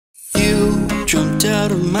walked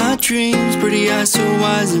out of my dreams. Pretty eyes so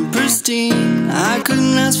wise and pristine. I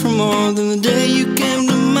couldn't ask for more than the day you came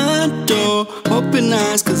to my door. Open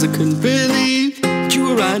eyes cause I couldn't believe that you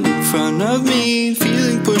were right in front of me.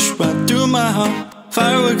 Feeling pushed right through my heart.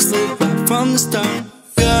 Fireworks lit right from the start.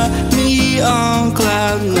 Got me on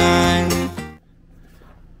cloud 9.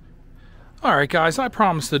 Alright guys, I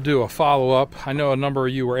promised to do a follow-up. I know a number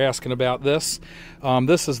of you were asking about this.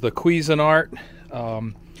 This is the Cuisinart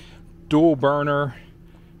dual burner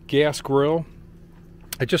gas grill.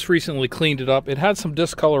 I just recently cleaned it up. It had some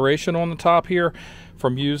discoloration on the top here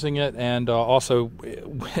from using it, and also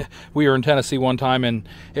we were in Tennessee one time and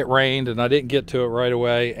it rained and I didn't get to it right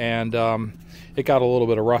away, and it got a little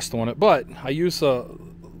bit of rust on it, but I used a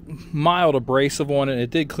mild abrasive on it and it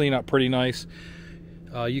did clean up pretty nice.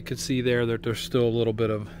 You can see there that there's still a little bit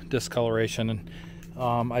of discoloration, and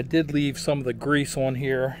I did leave some of the grease on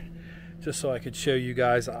here just so I could show you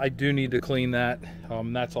guys. I do need to clean that.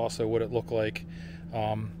 That's also what it looked like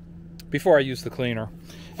before I used the cleaner.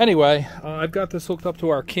 Anyway, I've got this hooked up to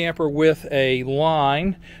our camper with a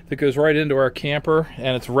line that goes right into our camper,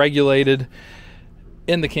 and it's regulated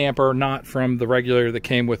in the camper, not from the regulator that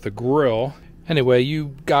came with the grill. Anyway,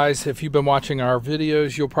 you guys, if you've been watching our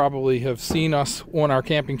videos, you'll probably have seen us on our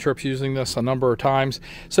camping trips using this a number of times.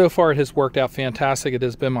 So far, it has worked out fantastic. It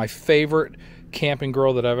has been my favorite camping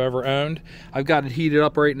grill that I've ever owned. I've got it heated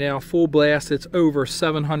up right now, full blast. It's over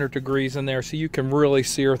 700 degrees in there, so you can really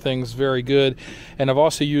sear things very good. And I've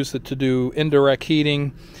also used it to do indirect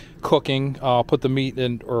heating, cooking. Put the meat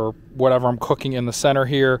in, or whatever I'm cooking, in the center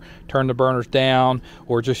here, turn the burners down,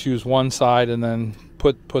 or just use one side and then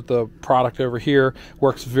put the product over here.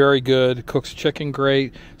 Works very good. Cooks chicken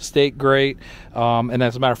great, steak great, and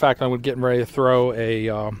as a matter of fact, I'm getting ready to throw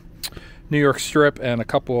a New York strip and a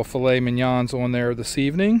couple of filet mignons on there this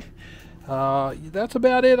evening. That's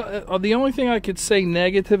about it. The only thing I could say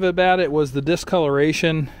negative about it was the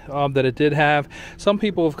discoloration that it did have. Some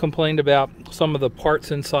people have complained about some of the parts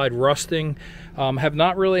inside rusting. Have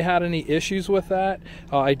not really had any issues with that.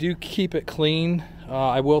 I do keep it clean.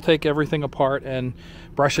 I will take everything apart and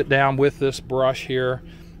brush it down with this brush here.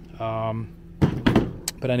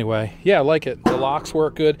 But anyway, yeah, I like it. The locks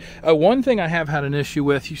work good. One thing I have had an issue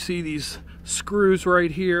with, you see these screws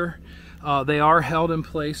right here? They are held in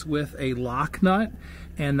place with a lock nut,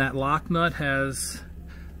 and that lock nut has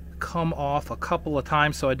come off a couple of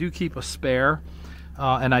times, so I do keep a spare,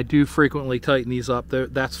 and I do frequently tighten these up.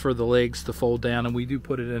 That's for the legs to fold down, and we do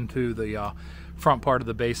put it into the front part of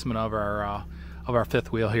the basement of our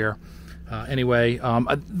fifth wheel here. Anyway,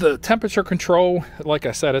 the temperature control, like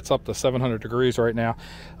I said, it's up to 700 degrees right now.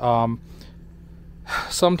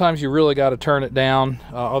 Sometimes you really got to turn it down,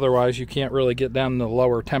 otherwise you can't really get down to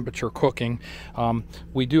lower temperature cooking.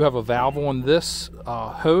 We do have a valve on this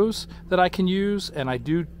hose that I can use, and I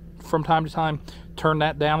do from time to time turn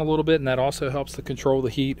that down a little bit, and that also helps to control the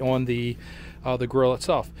heat on the grill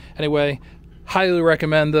itself. Anyway, highly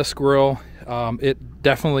recommend this grill. It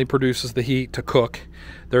definitely produces the heat to cook.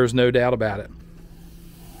 There's no doubt about it.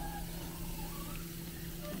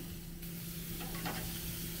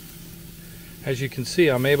 As you can see,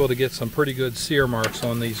 I'm able to get some pretty good sear marks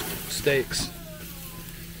on these steaks.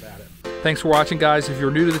 Thanks for watching, guys. If you're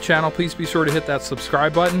new to the channel, please be sure to hit that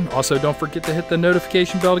subscribe button. Also, don't forget to hit the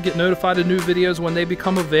notification bell to get notified of new videos when they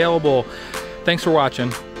become available. Thanks for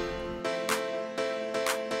watching.